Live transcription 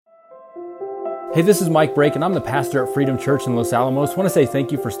Hey, this is Mike Brake, and I'm the pastor at Freedom Church in Los Alamos. I want to say thank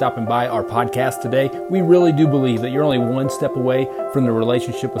you for stopping by our podcast today. We really do believe that you're only one step away from the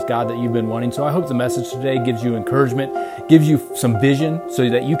relationship with God that you've been wanting. So I hope the message today gives you encouragement, gives you some vision so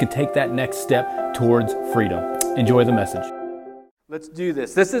that you can take that next step towards freedom. Enjoy the message. Let's do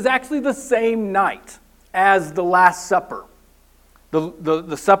this. This is actually the same night as the Last Supper,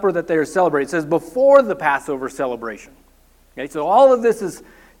 the supper that they are celebrating. It says before the Passover celebration. Okay, so all of this is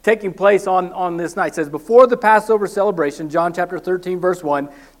taking place on this night. It says, before the Passover celebration, John chapter 13, verse 1,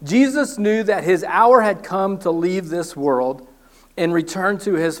 Jesus knew that his hour had come to leave this world and return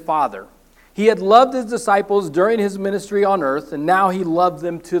to his Father. He had loved his disciples during his ministry on earth, and now he loved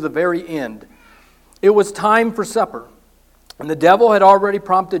them to the very end. It was time for supper, and the devil had already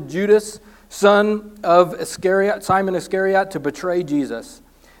prompted Judas, son of Simon Iscariot, to betray Jesus.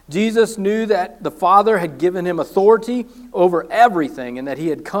 Jesus knew that the Father had given him authority over everything and that he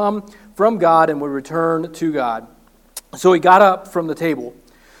had come from God and would return to God. So he got up from the table,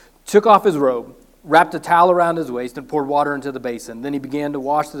 took off his robe, wrapped a towel around his waist, and poured water into the basin. Then he began to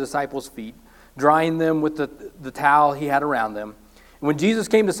wash the disciples' feet, drying them with the towel he had around them. And when Jesus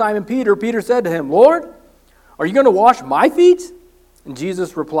came to Simon Peter, Peter said to him, "Lord, are you going to wash my feet?" And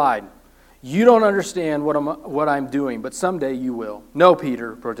Jesus replied, "You don't understand what I'm doing, but someday you will." "No,"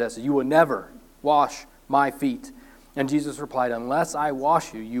 Peter protested, "you will never wash my feet." And Jesus replied, "Unless I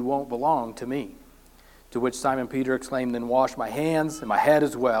wash you, you won't belong to me." To which Simon Peter exclaimed, "Then wash my hands and my head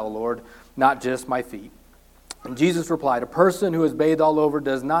as well, Lord, not just my feet." And Jesus replied, "A person who is bathed all over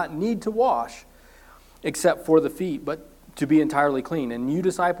does not need to wash except for the feet, but to be entirely clean. And you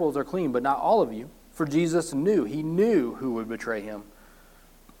disciples are clean, but not all of you." For Jesus knew, he knew who would betray him.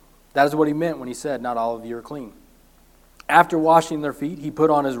 That is what he meant when he said, "Not all of you are clean." After washing their feet, he put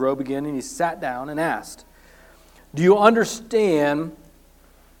on his robe again and he sat down and asked, "Do you understand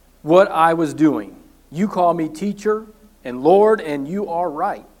what I was doing? You call me teacher and Lord, and you are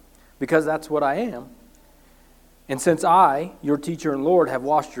right, because that's what I am. And since I, your teacher and Lord, have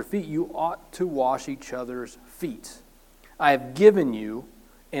washed your feet, you ought to wash each other's feet. I have given you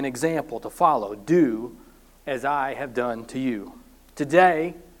an example to follow. Do as I have done to you."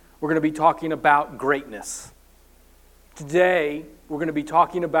 Today, we're going to be talking about greatness. Today, we're going to be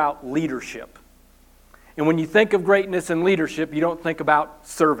talking about leadership. And when you think of greatness and leadership, you don't think about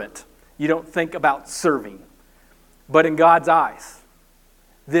servant. You don't think about serving. But in God's eyes,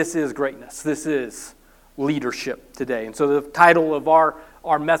 this is greatness. This is leadership today. And so the title of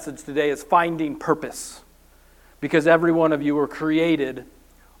our message today is Finding Purpose. Because every one of you were created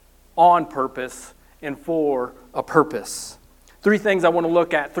on purpose and for a purpose. Three things I want to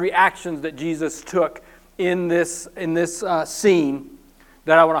look at, three actions that Jesus took in this scene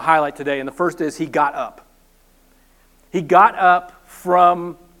that I want to highlight today. And the first is he got up. He got up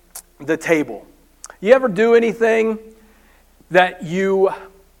from the table. You ever do anything that you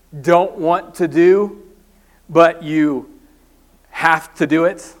don't want to do, but you have to do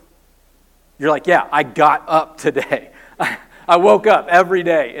it? You're like, yeah, I got up today. I woke up every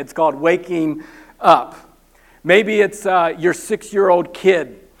day. It's called waking up. Maybe it's your 6-year-old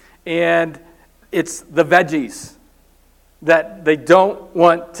kid, and it's the veggies that they don't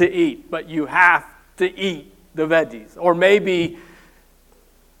want to eat, but you have to eat the veggies. Or maybe,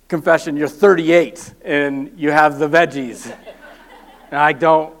 confession, you're 38, and you have the veggies. And I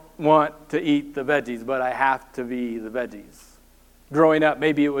don't want to eat the veggies, but I have to be the veggies. Growing up,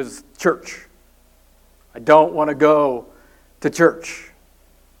 maybe it was church. I don't want to go to church.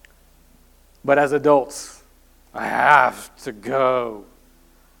 But as adults, I have to go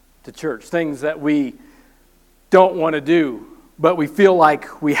to church. Things that we don't want to do, but we feel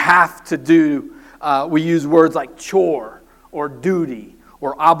like we have to do. We use words like chore or duty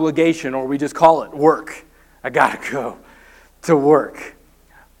or obligation, or we just call it work. I got to go to work.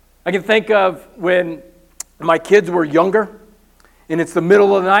 I can think of when my kids were younger, and it's the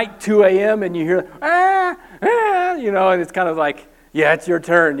middle of the night, 2 a.m., and you hear, and it's kind of like, yeah, it's your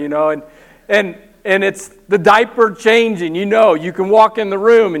turn, and it's the diaper changing, you can walk in the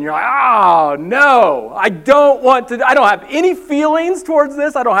room and you're like, oh, no, I don't have any feelings towards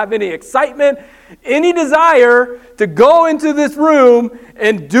this. I don't have any excitement, any desire to go into this room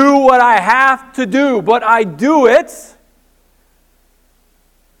and do what I have to do. But I do it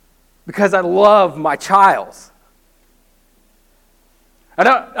because I love my child. I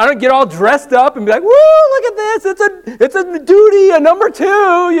don't get all dressed up and be like, woo, look at this. It's a duty, a number 2,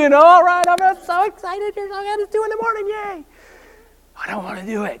 all right, I'm so excited. Here's all I got to do in the morning, yay. I don't want to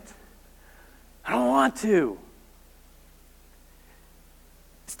do it. I don't want to.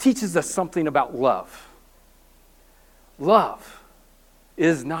 This teaches us something about love. Love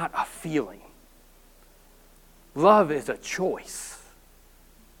is not a feeling. Love is a choice.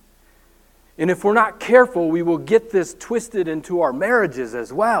 And if we're not careful, we will get this twisted into our marriages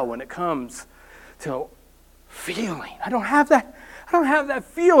as well when it comes to feeling. I don't have that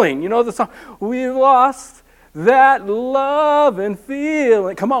feeling. You know the song, we've lost that love and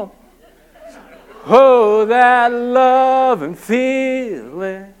feeling. Come on. Oh, that love and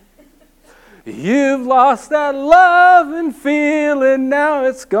feeling. You've lost that love and feeling. Now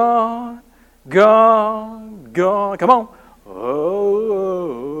it's gone, gone, gone. Come on.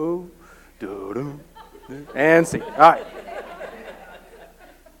 Oh, and sing. All right.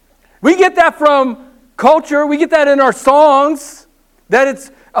 We get that from culture. We get that in our songs, that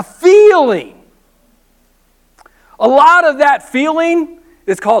it's a feeling. A lot of that feeling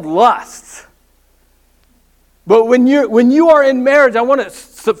is called lust. But when you are in marriage, I want to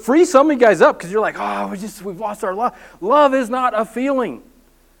free some of you guys up because you're like, oh, we've lost our love. Love is not a feeling.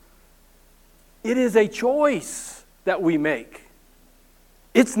 It is a choice that we make.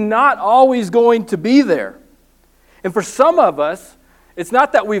 It's not always going to be there. And for some of us, it's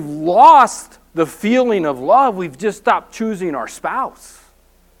not that we've lost the feeling of love, we've just stopped choosing our spouse.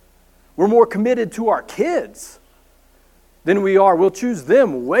 We're more committed to our kids than we are. We'll choose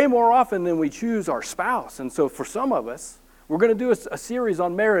them way more often than we choose our spouse. And so for some of us, we're going to do a series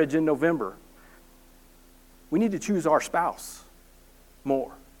on marriage in November. We need to choose our spouse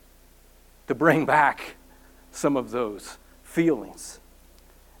more to bring back some of those feelings.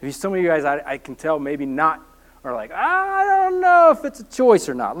 Some of you guys, I can tell, maybe not, are like, I don't know if it's a choice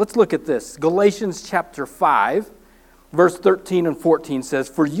or not. Let's look at this. Galatians chapter 5, verse 13 and 14 says,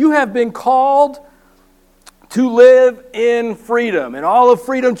 for you have been called to live in freedom. And all of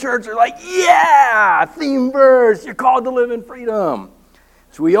Freedom Church are like, yeah, theme verse, you're called to live in freedom.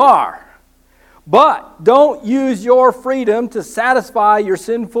 So we are. But don't use your freedom to satisfy your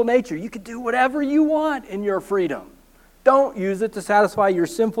sinful nature. You can do whatever you want in your freedom. Don't use it to satisfy your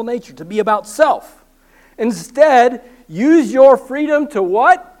sinful nature, to be about self. Instead, use your freedom to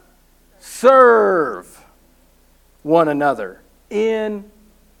what? Serve one another in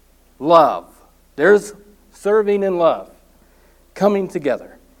love. There's serving in love, coming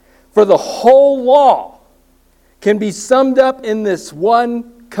together. For the whole law can be summed up in this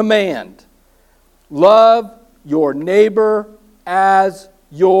one command. Love your neighbor as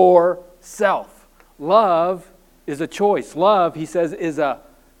yourself. Love is a choice. Love, he says, is a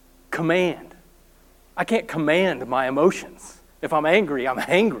command. I can't command my emotions. If I'm angry, I'm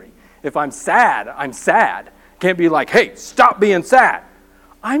angry. If I'm sad, I'm sad. Can't be like, hey, stop being sad.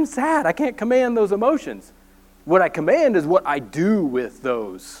 I'm sad. I can't command those emotions. What I command is what I do with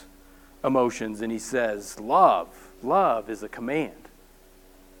those emotions. And he says, love is a command.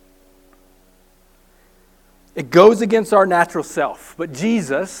 It goes against our natural self. But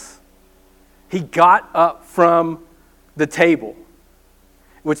Jesus, he got up from the table,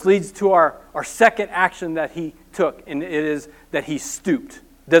 which leads to our second action that he took, and it is that he stooped.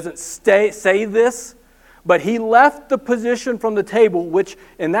 Doesn't say this, but he left the position from the table, which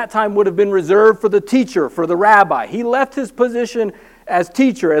in that time would have been reserved for the teacher, for the rabbi. He left his position as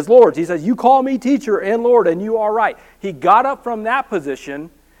teacher, as Lord. He says, you call me teacher and Lord, and you are right. He got up from that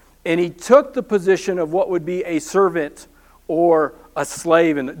position, and he took the position of what would be a servant or a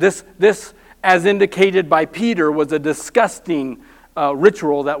slave. And this, as indicated by Peter, was a disgusting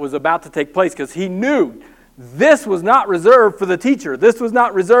ritual that was about to take place, because he knew this was not reserved for the teacher. This was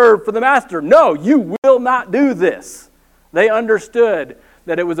not reserved for the master. No, you will not do this. They understood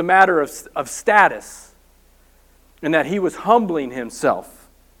that it was a matter of status and that he was humbling himself.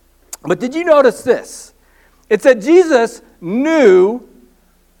 But did you notice this? It said Jesus knew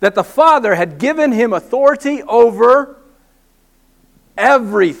that the Father had given him authority over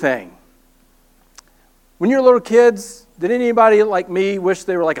everything. When you're little kids, did anybody like me wish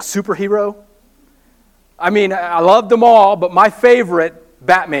they were like a superhero? I mean, I loved them all, but my favorite,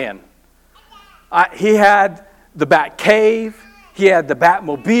 Batman. He had the Bat Cave, he had the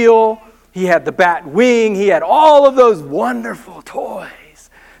Batmobile, he had the Bat Wing, he had all of those wonderful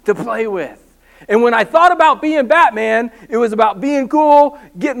toys to play with. And when I thought about being Batman, it was about being cool,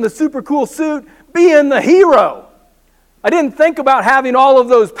 getting the super cool suit, being the hero. I didn't think about having all of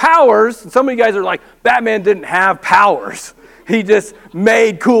those powers. Some of you guys are like, Batman didn't have powers. He just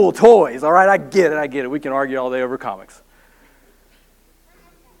made cool toys. All right, I get it. We can argue all day over comics.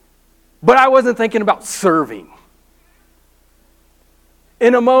 But I wasn't thinking about serving.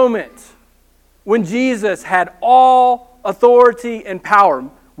 In a moment when Jesus had all authority and power,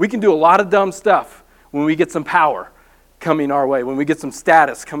 we can do a lot of dumb stuff when we get some power coming our way, when we get some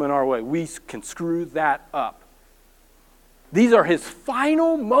status coming our way. We can screw that up. These are his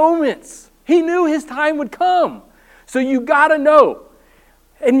final moments. He knew his time would come. So you got to know,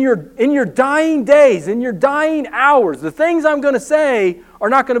 in your dying days, in your dying hours, the things I'm going to say are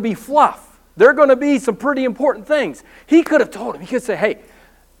not going to be fluff. They're going to be some pretty important things. He could have told him. He could say, hey,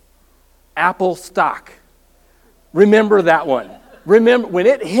 Apple stock. Remember that one. Remember, when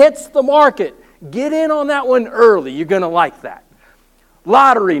it hits the market, get in on that one early. You're going to like that.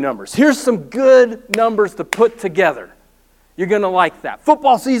 Lottery numbers. Here's some good numbers to put together. You're going to like that.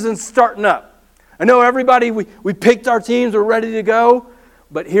 Football season's starting up. I know everybody, we picked our teams, we're ready to go,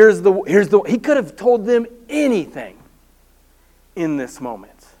 but here's the he could have told them anything in this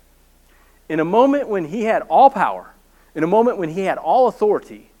moment. In a moment when he had all power, in a moment when he had all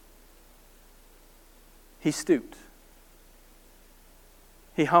authority, he stooped.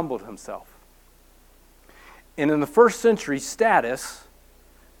 He humbled himself. And in the first century, status,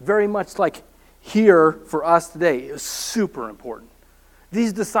 very much like here for us today, it was super important.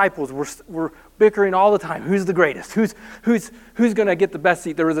 These disciples were bickering all the time. Who's the greatest? Who's going to get the best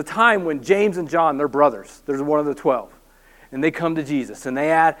seat? There was a time when James and John, they're brothers. They're one of the 12. And they come to Jesus and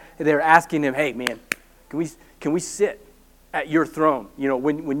they're asking him, hey man, can we sit at your throne? You know,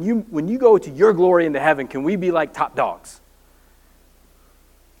 when you go to your glory into heaven, can we be like top dogs?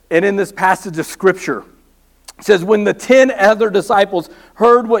 And in this passage of Scripture, it says, when the 10 other disciples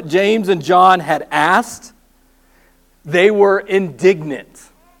heard what James and John had asked, they were indignant.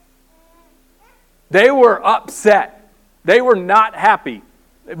 They were upset. They were not happy.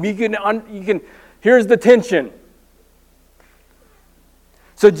 Here's the tension.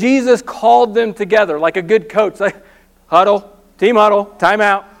 So Jesus called them together like a good coach. Like, huddle, team huddle, time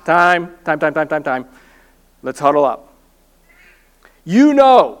out, time. Let's huddle up. You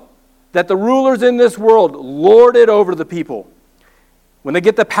know that the rulers in this world lord it over the people. When they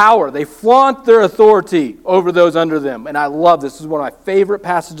get the power, they flaunt their authority over those under them. And I love this. This is one of my favorite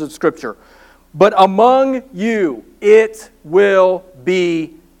passages of Scripture. But among you, it will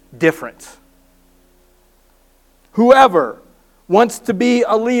be different. Whoever wants to be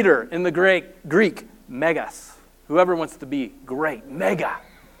a leader in the Greek, megas. Whoever wants to be great, mega.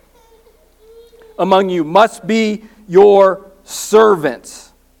 Among you must be your servants.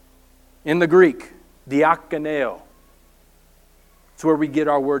 In the Greek, diakoneo. It's where we get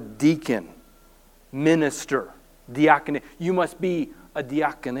our word deacon, minister, diakoneo. You must be a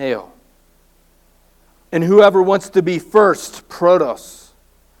diakoneo. And whoever wants to be first, protos,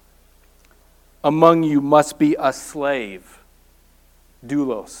 among you must be a slave,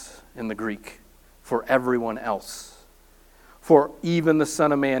 doulos in the Greek, for everyone else. For even the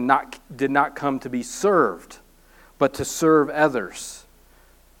Son of Man did not come to be served, but to serve others,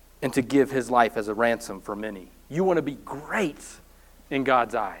 and to give his life as a ransom for many. You want to be great in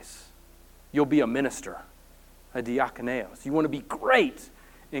God's eyes. You'll be a minister, a diakoneos. You want to be great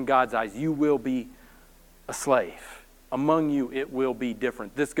in God's eyes. You will be a slave. Among you, it will be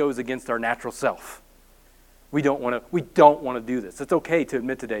different. This goes against our natural self. We don't want to do this. It's okay to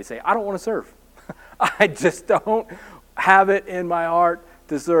admit today, say, I don't want to serve. I just don't have it in my heart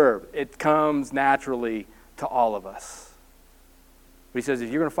to serve. It comes naturally to all of us. But he says, if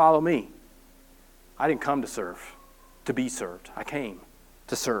you're going to follow me, I didn't come to serve, to be served. I came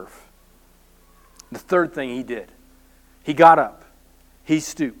to serve. The third thing he did, he got up, he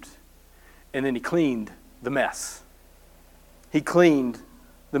stooped, and then he cleaned the mess. He cleaned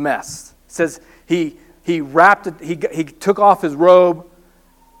the mess. It says he wrapped it, he took off his robe,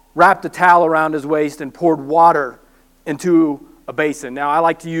 wrapped a towel around his waist, and poured water into a basin. Now, I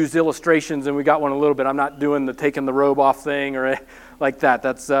like to use illustrations, and we got one a little bit. I'm not doing the taking the robe off thing or like that.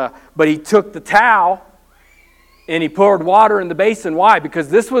 But he took the towel and he poured water in the basin. Why? Because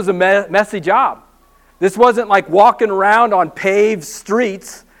this was a messy job. This wasn't like walking around on paved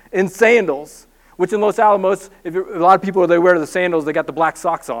streets in sandals, which in Los Alamos, a lot of people, they wear the sandals, they got the black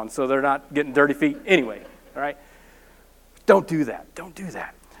socks on, so they're not getting dirty feet anyway. All right? Don't do that. Don't do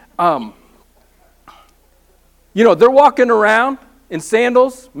that. They're walking around in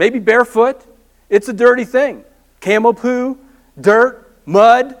sandals, maybe barefoot. It's a dirty thing. Camel poo, dirt,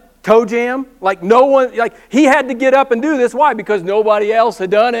 mud, toe jam. He had to get up and do this. Why? Because nobody else had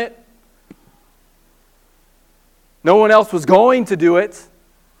done it. No one else was going to do it.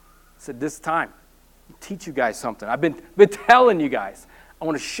 I said, this time, I'll teach you guys something. I've been telling you guys. I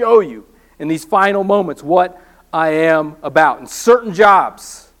want to show you in these final moments what I am about. And certain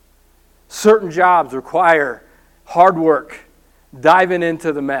jobs require hard work, diving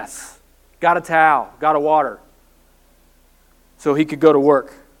into the mess. Got a towel, got a water, so he could go to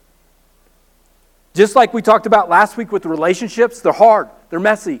work. Just like we talked about last week with the relationships, they're hard, they're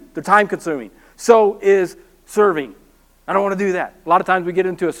messy, they're time-consuming. So is serving. I don't want to do that. A lot of times we get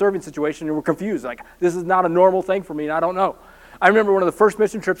into a serving situation and we're confused. Like, this is not a normal thing for me, and I don't know. I remember one of the first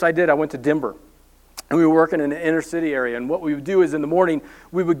mission trips I did, I went to Denver. And we were working in an inner city area. And what we would do is in the morning,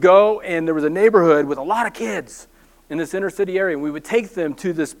 we would go, and there was a neighborhood with a lot of kids in this inner city area. And we would take them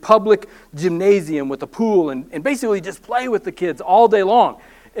to this public gymnasium with a pool and basically just play with the kids all day long.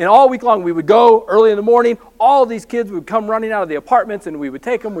 And all week long, we would go early in the morning. All these kids would come running out of the apartments, and we would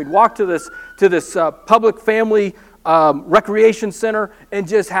take them. We'd walk to this public family recreation center and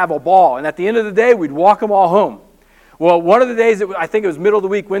just have a ball. And at the end of the day, we'd walk them all home. Well, one of the days, I think it was middle of the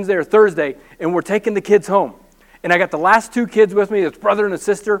week, Wednesday or Thursday, and we're taking the kids home. And I got the last two kids with me, this brother and a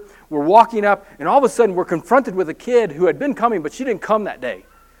sister. We're walking up, and all of a sudden, we're confronted with a kid who had been coming, but she didn't come that day.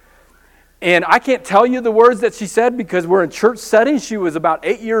 And I can't tell you the words that she said because we're in church setting. She was about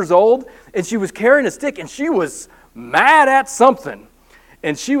 8 years old, and she was carrying a stick, and she was mad at something.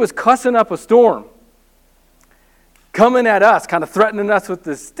 And she was cussing up a storm, coming at us, kind of threatening us with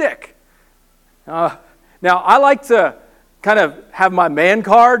this stick. Now, I like to kind of have my man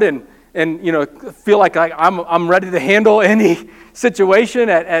card and feel like I'm ready to handle any situation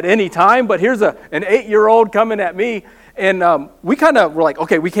at any time. But here's an 8-year-old coming at me, and we kind of were like,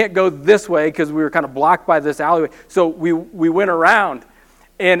 okay, we can't go this way because we were kind of blocked by this alleyway. So we went around,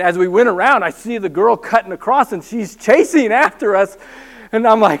 and as we went around, I see the girl cutting across, and she's chasing after us. And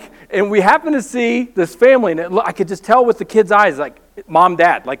I'm like, and we happen to see this family, and I could just tell with the kids' eyes, like, mom,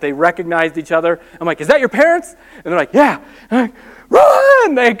 dad, like they recognized each other. I'm like, is that your parents? And they're like, yeah. And I'm like,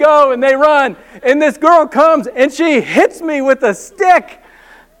 run! They go and they run. And this girl comes and she hits me with a stick.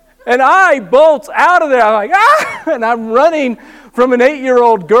 And I bolts out of there. I'm like, ah! And I'm running from an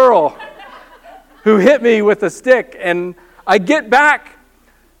 8-year-old girl who hit me with a stick. And I get back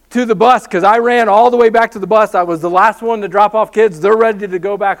to the bus because I ran all the way back to the bus. I was the last one to drop off kids. They're ready to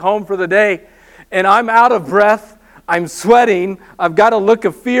go back home for the day. And I'm out of breath. I'm sweating. I've got a look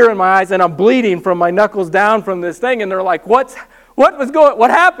of fear in my eyes, and I'm bleeding from my knuckles down from this thing. And they're like, what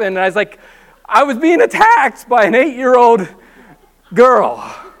happened? And I was like, I was being attacked by an 8-year-old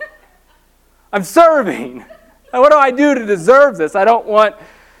girl. I'm serving. What do I do to deserve this? I don't want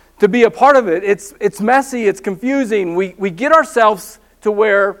to be a part of it. It's messy. It's confusing. We get ourselves to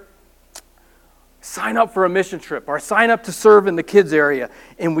where sign up for a mission trip or sign up to serve in the kids area,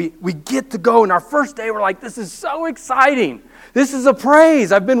 and we get to go. And our first day, we're like, this is so exciting. This is a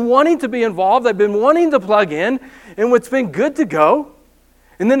praise. I've been wanting to be involved. I've been wanting to plug in, and it's been good to go.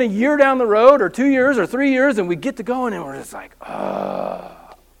 And then a year down the road, or 2 years, or 3 years, and we get to go, and we're just like, I've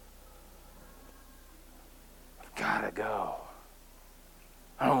got to go.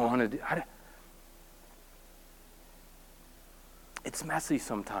 I don't want to do it. It's messy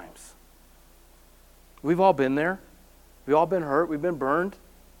sometimes. We've all been there. We've all been hurt. We've been burned.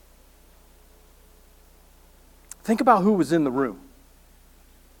 Think about who was in the room.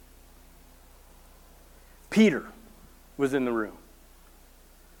 Peter was in the room.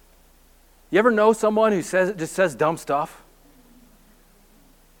 You ever know someone who just says dumb stuff?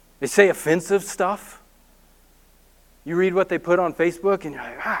 They say offensive stuff. You read what they put on Facebook and you're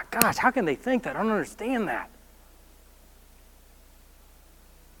like, gosh, how can they think that? I don't understand that.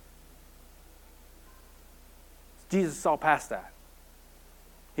 Jesus saw past that.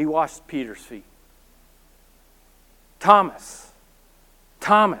 He washed Peter's feet. Thomas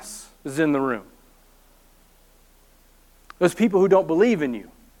is in the room. Those people who don't believe in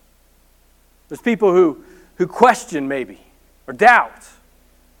you. Those people who question maybe or doubt.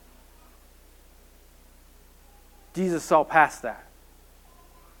 Jesus saw past that.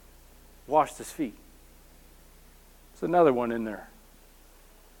 Washed his feet. There's another one in there.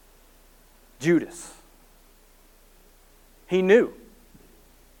 Judas. He knew.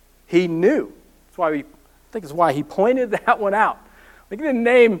 That's why he pointed that one out. He didn't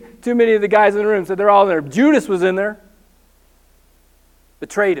name too many of the guys in the room, so they're all in there. Judas was in there.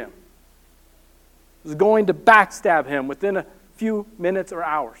 Betrayed him. Was going to backstab him within a few minutes or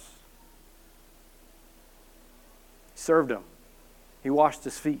hours. He served him. He washed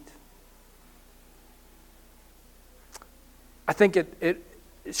his feet. I think it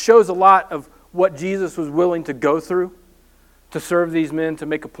shows a lot of what Jesus was willing to go through to serve these men, to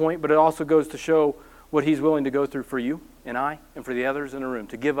make a point, but it also goes to show what he's willing to go through for you and I and for the others in the room,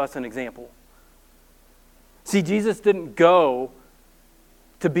 to give us an example. See, Jesus didn't go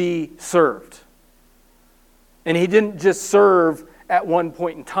to be served. And he didn't just serve at one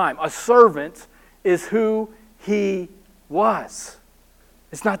point in time. A servant is who he was.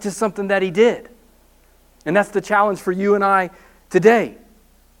 It's not just something that he did. And that's the challenge for you and I today.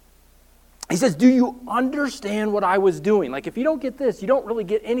 He says, do you understand what I was doing? Like, if you don't get this, you don't really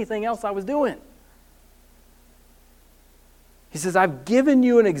get anything else I was doing. He says, I've given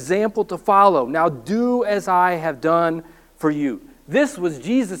you an example to follow. Now do as I have done for you. This was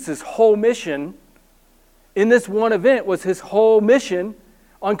Jesus' whole mission. In this one event was his whole mission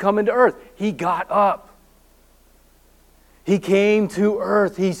on coming to earth. He got up. He came to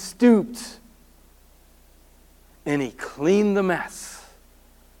earth. He stooped. And he cleaned the mess.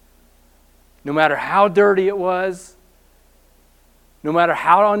 No matter how dirty it was, no matter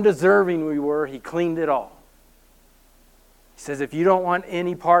how undeserving we were, he cleaned it all. He says, if you don't want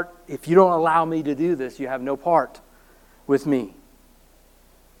any part, if you don't allow me to do this, you have no part with me.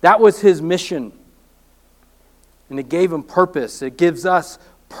 That was his mission. And it gave him purpose. It gives us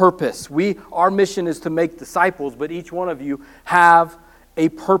purpose. Our mission is to make disciples, but each one of you have a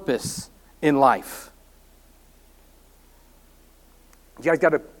purpose in life. You guys got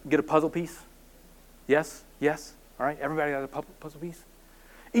to get a puzzle piece? Yes? Yes? All right, everybody got a puzzle piece?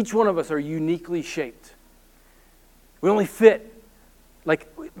 Each one of us are uniquely shaped. We only fit, like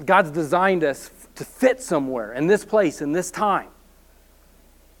God's designed us to fit somewhere, in this place, in this time.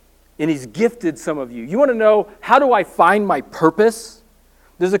 And He's gifted some of you. You want to know, how do I find my purpose?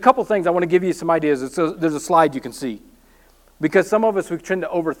 There's a couple things I want to give you some ideas. There's a slide you can see. Because some of us, we tend to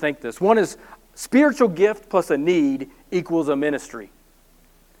overthink this. One is spiritual gift plus a need equals a ministry.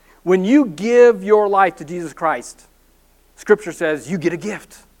 When you give your life to Jesus Christ, Scripture says you get a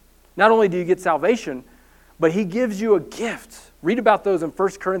gift. Not only do you get salvation, but He gives you a gift. Read about those in 1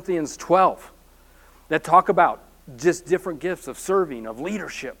 Corinthians 12 that talk about just different gifts of serving, of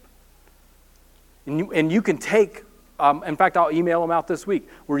leadership. And you can take, in fact, I'll email them out this week,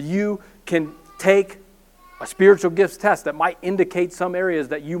 where you can take a spiritual gifts test that might indicate some areas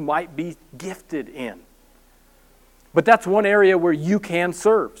that you might be gifted in. But that's one area where you can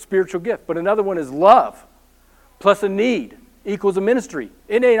serve, spiritual gift. But another one is love plus a need equals a ministry.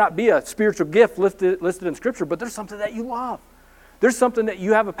 It may not be a spiritual gift listed in Scripture, but there's something that you love. There's something that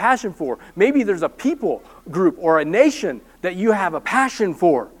you have a passion for. Maybe there's a people group or a nation that you have a passion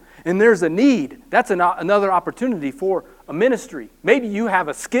for, and there's a need. That's another opportunity for a ministry. Maybe you have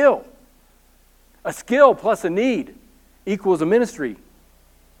a skill. A skill plus a need equals a ministry.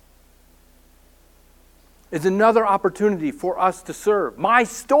 It's another opportunity for us to serve. My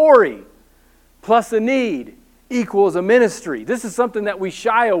story plus a need equals a ministry. This is something that we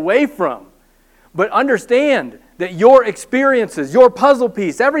shy away from. But understand that your experiences, your puzzle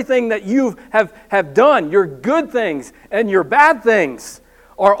piece, everything that you have done, your good things and your bad things,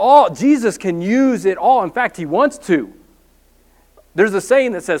 are all, Jesus can use it all. In fact, He wants to. There's a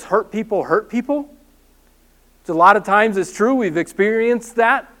saying that says, hurt people hurt people. It's a lot of times it's true. We've experienced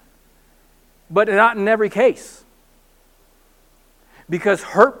that. But not in every case. Because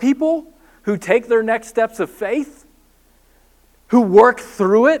hurt people who take their next steps of faith, who work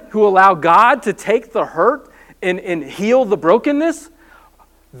through it, who allow God to take the hurt and heal the brokenness,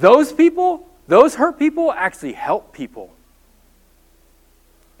 those hurt people actually help people.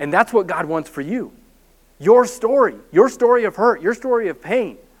 And that's what God wants for you. Your story of hurt, your story of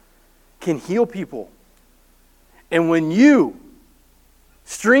pain can heal people. And when you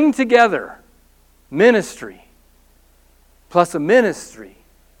string together ministry plus a ministry,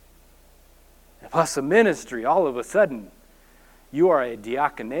 all of a sudden, you are a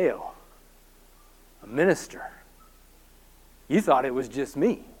diakoneo, a minister. You thought it was just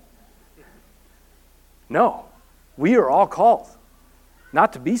me. No, we are all called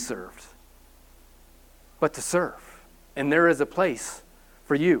not to be served, but to serve. And there is a place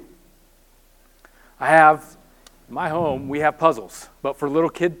for you. In my home, we have puzzles, but for little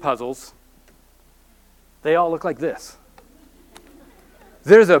kid puzzles, they all look like this.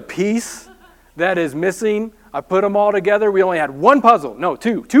 There's a piece that is missing. I put them all together. We only had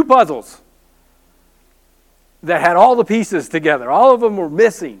two puzzles that had all the pieces together. All of them were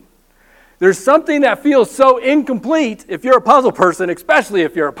missing. There's something that feels so incomplete if you're a puzzle person, especially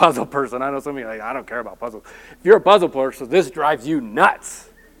if you're a puzzle person. I know some of you are like, I don't care about puzzles. If you're a puzzle person, this drives you nuts.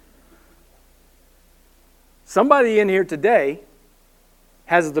 Somebody in here today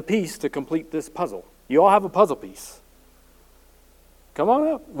has the piece to complete this puzzle. You all have a puzzle piece. Come on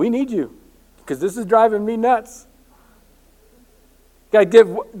up. We need you, because this is driving me nuts. Got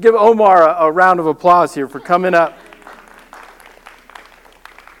to give Omar a round of applause here for coming up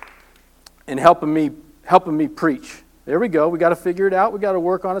and helping me preach. There we go. We got to figure it out. We got to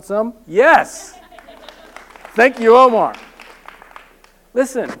work on it some. Yes. Thank you, Omar.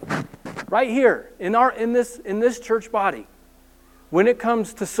 Listen, right here in this church body, when it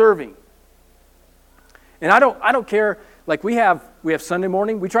comes to serving, and I don't care. Like we have Sunday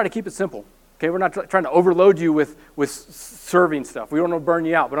morning. We try to keep it simple. Okay, we're not trying to overload you with serving stuff. We don't want to burn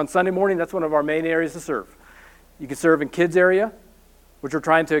you out. But on Sunday morning, that's one of our main areas to serve. You can serve in kids area, which we're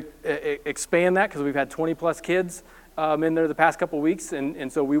trying to expand that because we've had 20 plus kids in there the past couple of weeks,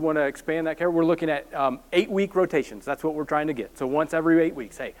 and so we want to expand that care. We're looking at 8-week rotations. That's what we're trying to get. So once every 8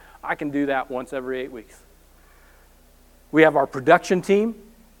 weeks. Hey, I can do that once every 8 weeks. We have our production team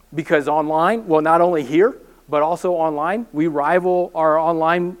because online, well, not only here, but also online, we rival our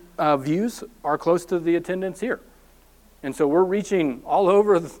online views are close to the attendance here. And so we're reaching all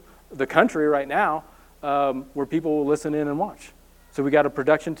over the country right now where people will listen in and watch. So we got a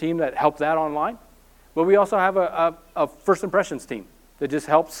production team that helps that online. But we also have a First Impressions team that just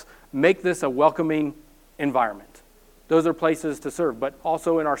helps make this a welcoming environment. Those are places to serve. But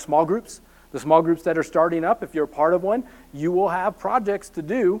also in our small groups, the small groups that are starting up, if you're a part of one, you will have projects to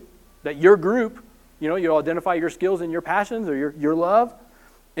do that your group, you'll identify your skills and your passions or your love,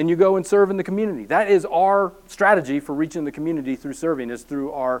 and you go and serve in the community. That is our strategy for reaching the community through serving, is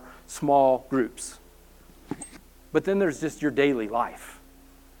through our small groups. But then there's just your daily life.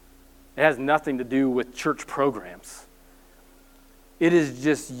 It has nothing to do with church programs. It is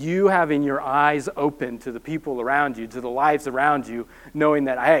just you having your eyes open to the people around you, to the lives around you, knowing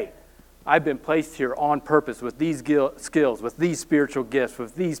that, hey, I've been placed here on purpose with these skills, with these spiritual gifts,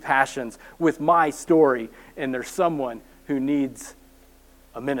 with these passions, with my story, and there's someone who needs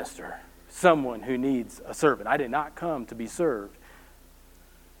a minister, someone who needs a servant. I did not come to be served.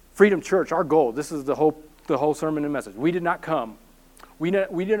 Freedom Church, our goal, this is the whole sermon and message. We did not come, we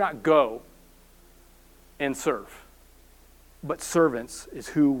did not go and serve, but servants is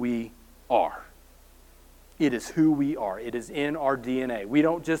who we are. It is who we are. It is in our DNA. We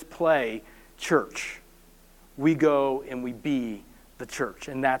don't just play church. We go and we be the church.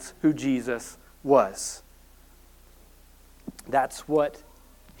 And that's who Jesus was. That's what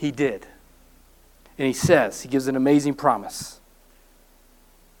he did. And he gives an amazing promise.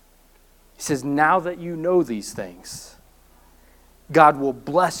 He says, now that you know these things, God will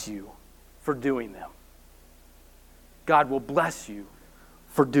bless you for doing them. God will bless you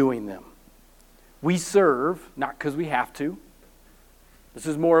for doing them. We serve, not because we have to. This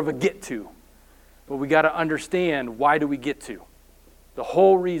is more of a get to. But we got to understand, why do we get to? The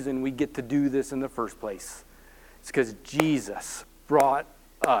whole reason we get to do this in the first place is because Jesus brought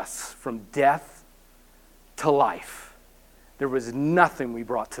us from death to life. There was nothing we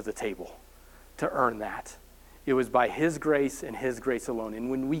brought to the table to earn that. It was by his grace and his grace alone. And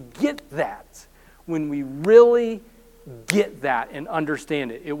when we get that, when we really get that and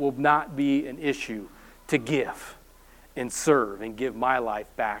understand it, it will not be an issue to give and serve and give my life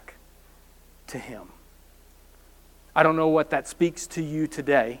back to him. I don't know what that speaks to you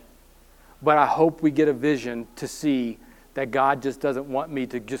today, but I hope we get a vision to see that God just doesn't want me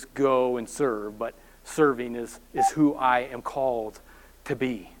to just go and serve, but serving is who I am called to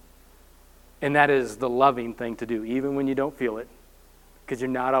be. And that is the loving thing to do, even when you don't feel it, because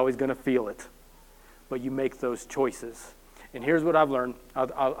you're not always going to feel it. But you make those choices. And here's what I've learned.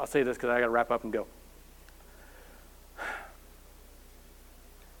 I'll say this because I got to wrap up and go.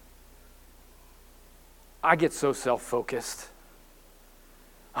 I get so self-focused.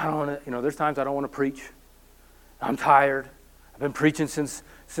 I don't want to, there's times I don't want to preach. I'm tired. I've been preaching since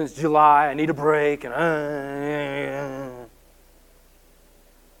July. I need a break.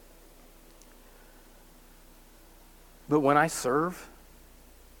 But when I serve,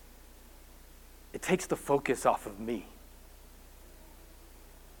 it takes the focus off of me.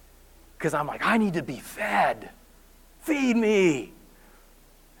 Because I'm like, I need to be fed. Feed me.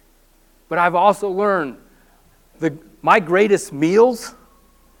 But I've also learned my greatest meals,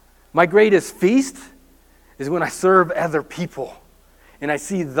 my greatest feast is when I serve other people. And I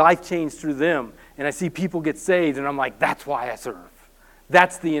see life change through them. And I see people get saved. And I'm like, that's why I serve.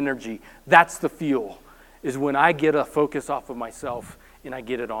 That's the energy. That's the fuel. Is when I get a focus off of myself and I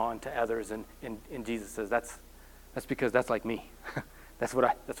get it on to others, and Jesus says that's because that's like me. that's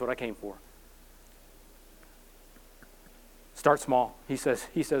what I came for. Start small. He says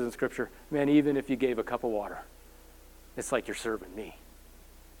in Scripture, man, even if you gave a cup of water, it's like you're serving me.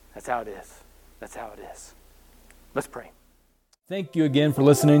 That's how it is. That's how it is. Let's pray. Thank you again for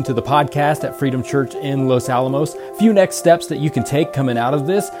listening to the podcast at Freedom Church in Los Alamos. A few next steps that you can take coming out of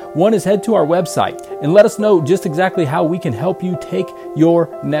this. One is head to our website and let us know just exactly how we can help you take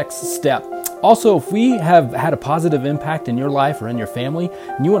your next step. Also, if we have had a positive impact in your life or in your family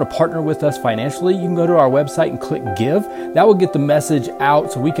and you want to partner with us financially, you can go to our website and click Give. That will get the message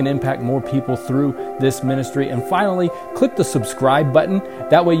out so we can impact more people through this ministry. And finally, click the subscribe button.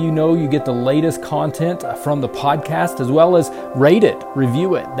 That way you know you get the latest content from the podcast, as well as rate it,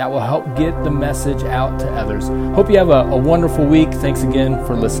 review it. That will help get the message out to others. Hope you have a wonderful week. Thanks again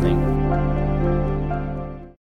for listening.